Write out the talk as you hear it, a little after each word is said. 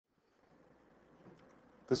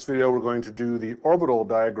This video we're going to do the orbital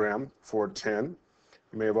diagram for tin.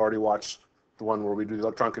 You may have already watched the one where we do the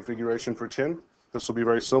electron configuration for tin. This will be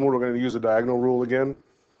very similar. We're going to use a diagonal rule again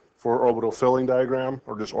for orbital filling diagram,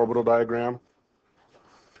 or just orbital diagram.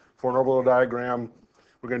 For an orbital diagram,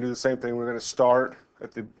 we're going to do the same thing. We're going to start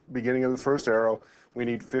at the beginning of the first arrow. We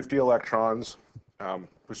need 50 electrons,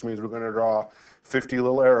 which means we're going to draw 50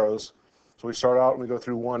 little arrows. So we start out and we go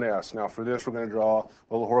through 1s. Now for this, we're going to draw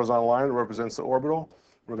a little horizontal line that represents the orbital.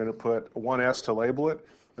 We're going to put 1s to label it,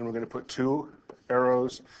 and we're going to put 2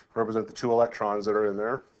 arrows to represent the 2 electrons that are in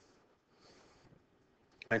there.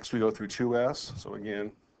 Next we go through 2s. So again,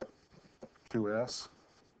 2s,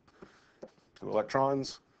 2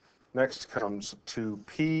 electrons. Next comes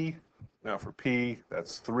 2p. Now for p,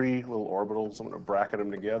 that's 3 little orbitals. I'm going to bracket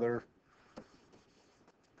them together.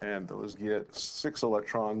 And those get 6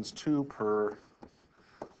 electrons, 2 per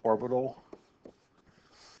orbital.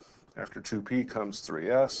 After 2p comes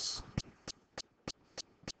 3s.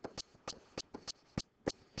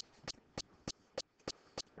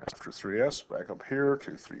 After 3s, back up here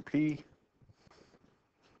to 3p.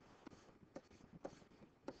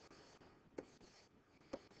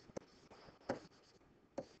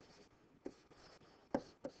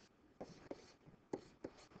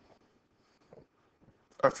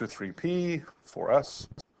 After 3p, 4s.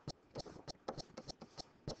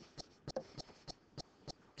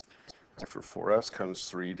 After 4s comes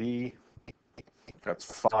 3d. That's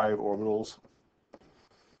 5 orbitals.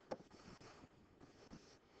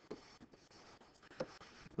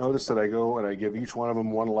 Notice that I go and I give each one of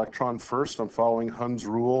them 1 electron first. I'm following Hund's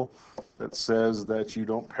rule that says that you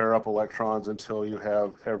don't pair up electrons until you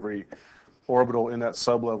have every orbital in that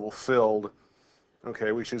sublevel filled.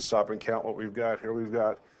 Okay, we should stop and count what we've got here. We've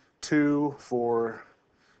got 2, 4,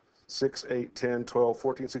 6, 8, 10, 12,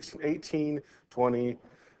 14, 16, 18, 20,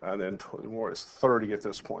 and then 20 more is 30 at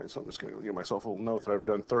this point. So I'm just going to give myself a little note that I've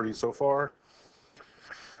done 30 so far.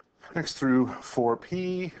 Next through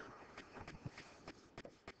 4p.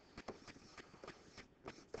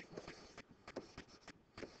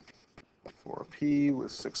 P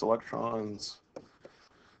with 6 electrons,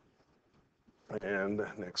 and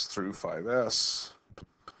next through 5s,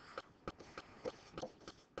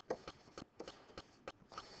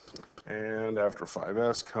 and after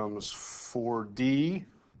 5s comes 4d,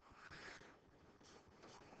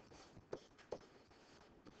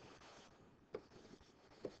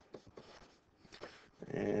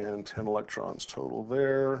 and 10 electrons total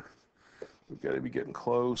there. We've got to be getting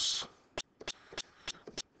close.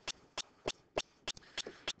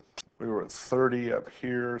 We were at 30 up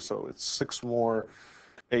here, so it's 6 more,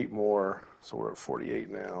 8 more, so we're at 48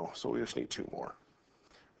 now. So we just need 2 more.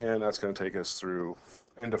 And that's going to take us through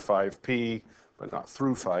into 5p, but not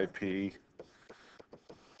through 5p.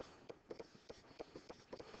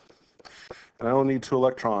 And I only need 2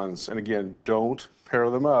 electrons. And again, don't pair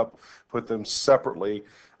them up. Put them separately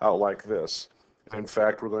out like this. In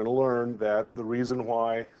fact, we're going to learn that the reason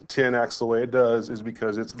why tin acts the way it does is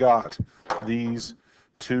because it's got these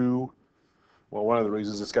 2, well, one of the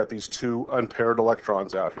reasons it's got these 2 unpaired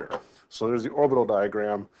electrons out here. So there's the orbital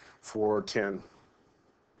diagram for tin.